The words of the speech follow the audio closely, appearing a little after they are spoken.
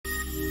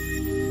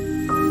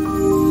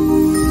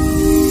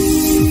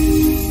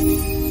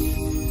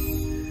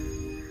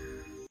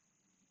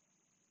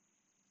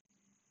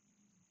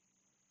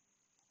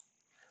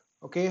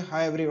Okay,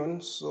 hi everyone.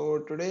 So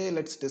today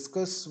let's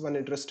discuss one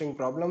interesting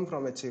problem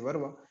from H.C.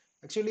 Verma.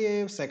 Actually,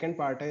 ये second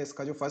part है,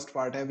 इसका जो first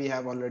part है we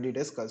have already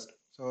discussed.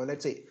 So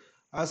let's see.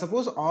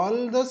 Suppose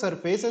all the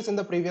surfaces in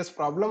the previous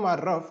problem are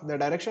rough. The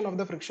direction of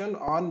the friction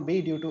on B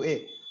due to A.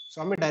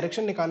 So हमें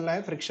direction निकालना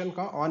है friction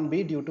का on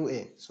B due to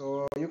A.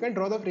 So you can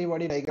draw the free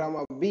body diagram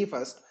of B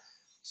first.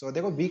 So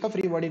देखो B का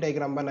free body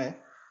diagram बना है.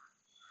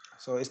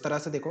 So इस तरह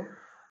से देखो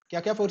क्या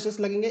क्या फोर्सेस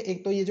लगेंगे.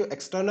 एक तो ये जो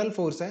एक्सटर्नल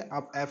फोर्स है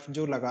आप F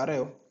जो लगा रहे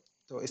हो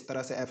तो इस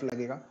तरह से F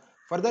लगेगा.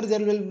 Further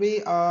there will be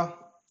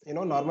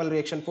normal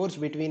reaction force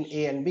between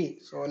A and B.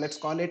 So let's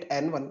call it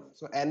N1.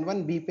 So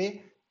N1 B पे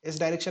इस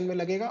डायरेक्शन में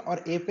लगेगा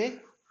और A पे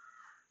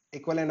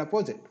इक्वल एंड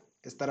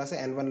अपोजिट इस तरह से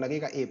N1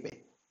 लगेगा A पे,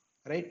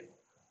 राइट.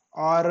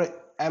 और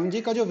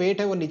mg का जो वेट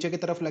है वो नीचे की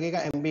तरफ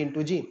लगेगा mb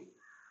into ji.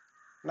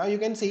 Now you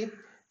can see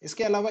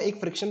इसके अलावा एक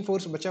फ्रिक्शन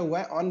फोर्स बचा हुआ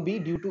है on B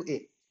due to A.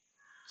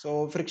 So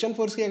friction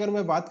force की अगर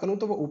मैं बात करूं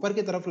तो वो ऊपर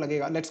की तरफ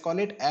लगेगा. Let's call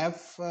it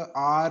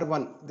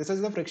FR1. This is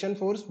the friction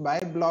force by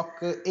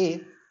block A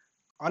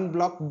on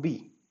block B.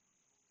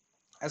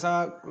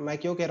 ऐसा मैं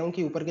क्यों कह रहा हूं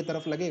कि ऊपर की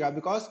तरफ लगेगा,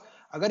 बिकॉज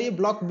अगर ये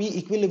ब्लॉक B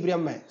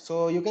इक्विलिब्रियम में है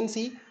सो यू कैन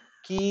सी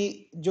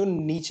कि जो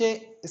नीचे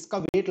इसका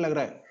वेट लग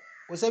रहा है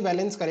उसे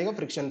बैलेंस करेगा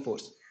friction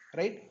force,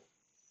 right.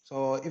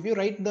 So if you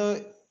right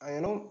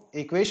the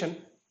equation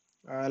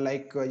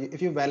like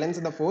if you balance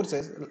the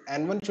forces,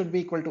 N1 should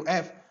be equal to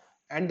F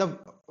and the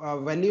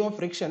value of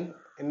friction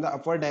in the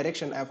upward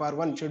direction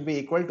FR1 should be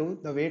equal to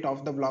the weight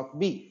of the block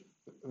B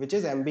which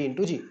is MB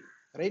into G,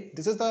 right.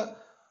 This is the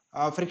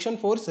friction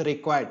force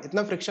required.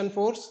 इतना friction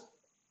force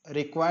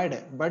required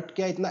है, but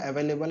क्या इतना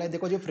available है?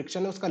 देखो जो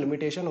friction है उसका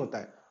limitation होता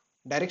है.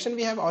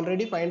 Direction we have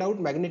already find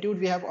out,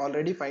 magnitude we have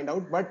already find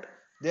out, but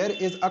there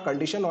is a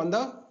condition on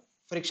the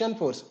friction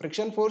force.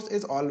 Friction force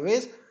is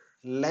always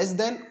less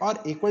than और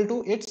equal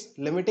to it's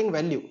limiting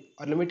value.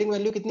 और limiting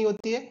value कितनी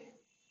होती है?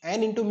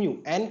 n into mu.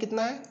 n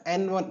कितना है?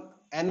 n1.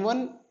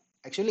 n1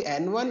 actually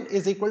n1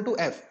 is equal to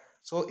f.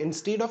 So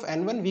instead of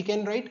n1 we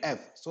can write f.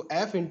 So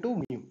f into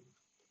mu.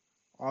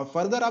 और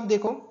further आप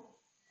देखो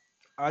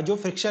जो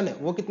फ्रिक्शन है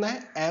वो कितना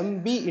है?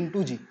 mb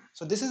into ji.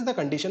 So this is the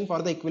condition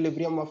for the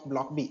equilibrium of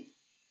block B.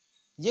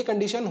 ये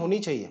condition होनी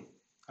चाहिए,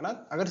 है ना,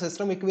 अगर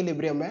सिस्टम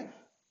इक्विलिब्रियम है.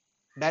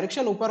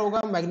 डायरेक्शन ऊपर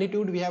होगा,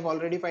 magnitude V have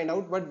already find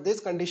out, but this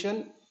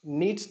condition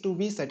needs to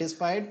be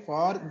satisfied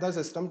for the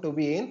system to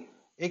be in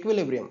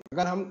equilibrium.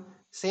 अगर हम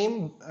सेम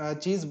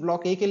चीज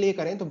ब्लॉक ए के लिए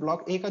करें तो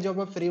ब्लॉक ए का जब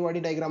आप फ्री बॉडी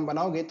डायग्राम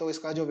बनाओगे तो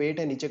इसका जो वेट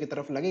है नीचे की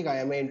तरफ लगेगा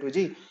M A into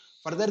ji.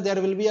 Further there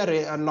will be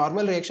a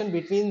normal reaction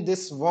between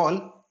this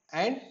wall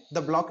and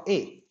the block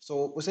ए.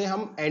 सो उसे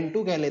हम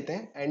N2 कह लेते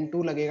हैं.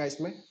 N2 लगेगा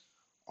इसमें.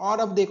 और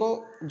अब देखो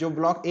जो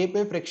ब्लॉक ए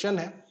पे फ्रिक्शन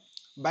है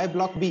बाय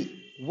ब्लॉक बी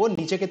वो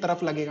नीचे की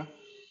तरफ लगेगा,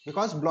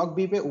 बिकॉज ब्लॉक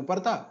बी पे ऊपर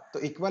था तो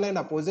इक्वल एंड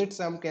अपोजिट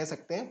से हम कह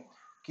सकते हैं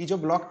कि जो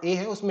ब्लॉक ए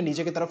है उसमें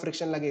नीचे की तरफ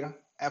फ्रिक्शन लगेगा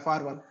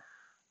FR1.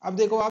 अब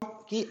देखो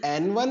आप कि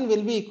N1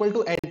 will be equal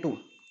to N2,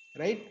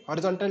 right.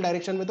 Horizontal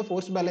direction में तो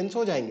फोर्स बैलेंस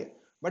हो जाएंगे,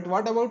 but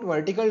what about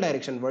vertical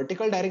direction?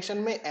 Vertical direction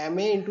में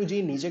MA इंटू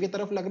जी नीचे की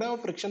तरफ लग रहा है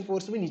और फ्रिक्शन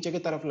फोर्स भी नीचे की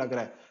तरफ लग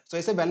रहा है. सो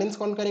इसे बैलेंस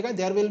कौन करेगा?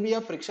 There will be a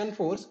friction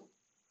force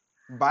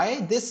by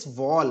this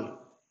wall.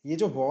 ये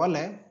जो वॉल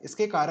है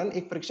इसके कारण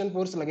एक फ्रिक्शन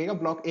फोर्स लगेगा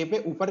ब्लॉक ए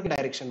पे ऊपर के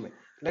डायरेक्शन में.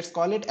 Let's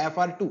call it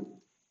FR2.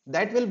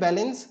 that will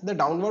balance the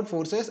downward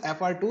forces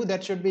FR2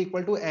 that should be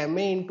equal to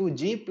MA into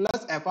G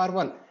plus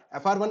FR1.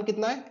 FR1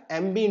 कितना है?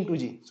 MB into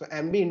G. So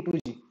MB into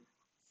G,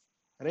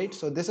 right.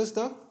 So this is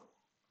the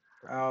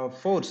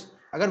force.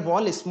 अगर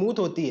wall smooth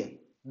होती है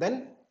then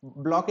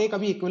block ए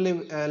कभी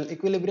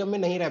equilibrium में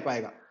नहीं रह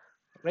पाएगा,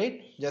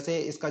 राइट. जैसे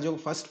इसका जो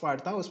फर्स्ट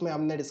पार्ट था उसमें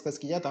हमने डिस्कस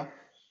किया था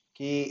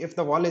कि if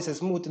the wall is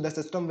smooth the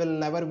system will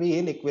never be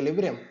in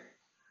equilibrium.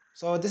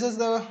 So this is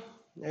the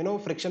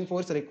friction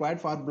force required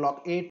for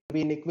block A to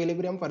be in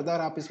equilibrium.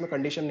 Further आप इसमें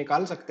कंडीशन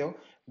निकाल सकते हो.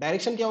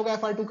 डायरेक्शन क्या होगा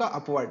FR2 का?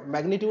 अपवर्ड.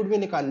 मैग्नीट्यूड भी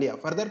निकाल लिया.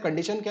 फर्दर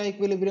कंडीशन क्या है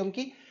इक्विलिब्रियम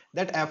की?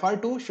 That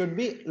FR2 should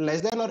be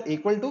less than और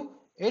equal to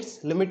it's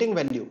limiting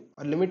value.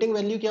 और लिमिटिंग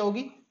वैल्यू क्या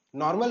होगी?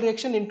 Normal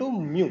reaction into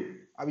mu.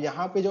 अब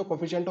यहाँ पे जो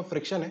कोफिशिएंट ऑफ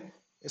फ्रिक्शन है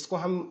इसको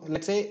हम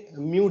लेट्स से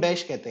म्यू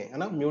डैश कहते हैं, है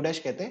ना, म्यू डैश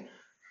कहते हैं.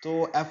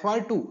 तो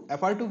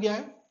FR2 क्या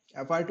है?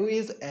 FR2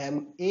 is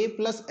MA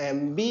plus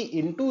MB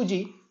into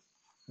G.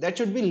 That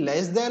should be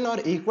less than or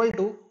equal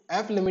to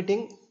F limiting,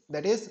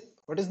 that is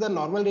what is the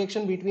normal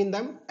reaction between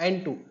them?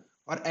 N2.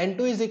 और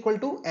N2 is equal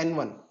to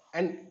N1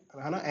 and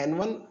है ना,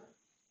 N1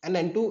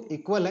 and N2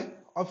 equal है.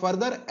 और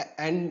further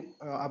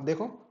आप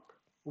देखो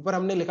ऊपर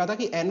हमने लिखा था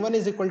कि N1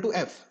 is equal to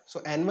F.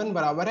 So N1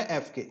 बराबर है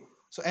F के.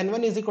 So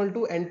N1 is equal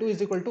to N2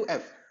 is equal to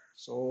F.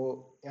 So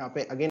यहाँ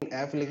पे अगेन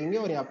F लिखेंगे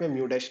और यहाँ पे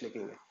म्यू डैश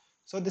लिखेंगे.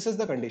 So this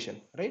is the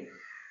condition, right.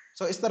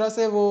 So इस तरह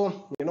से वो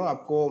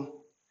आपको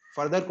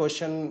फर्दर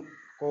क्वेश्चन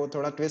को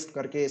थोड़ा ट्विस्ट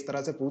करके इस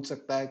तरह से पूछ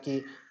सकता है कि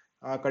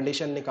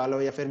कंडीशन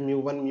निकालो या फिर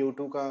म्यू1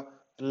 म्यू2 का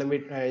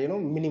लिमिट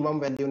मिनिमम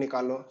वैल्यू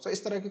निकालो. सो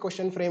इस तरह के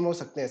क्वेश्चन फ्रेम हो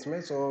सकते हैं इसमें.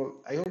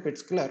 सो I hope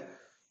it's clear.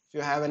 If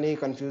you have any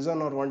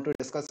confusion और want to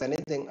discuss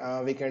anything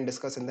we can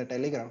discuss in the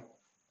Telegram.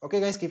 Okay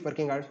guys, keep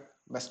working hard.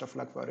 Best of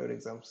luck for your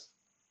exams.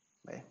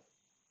 Bye.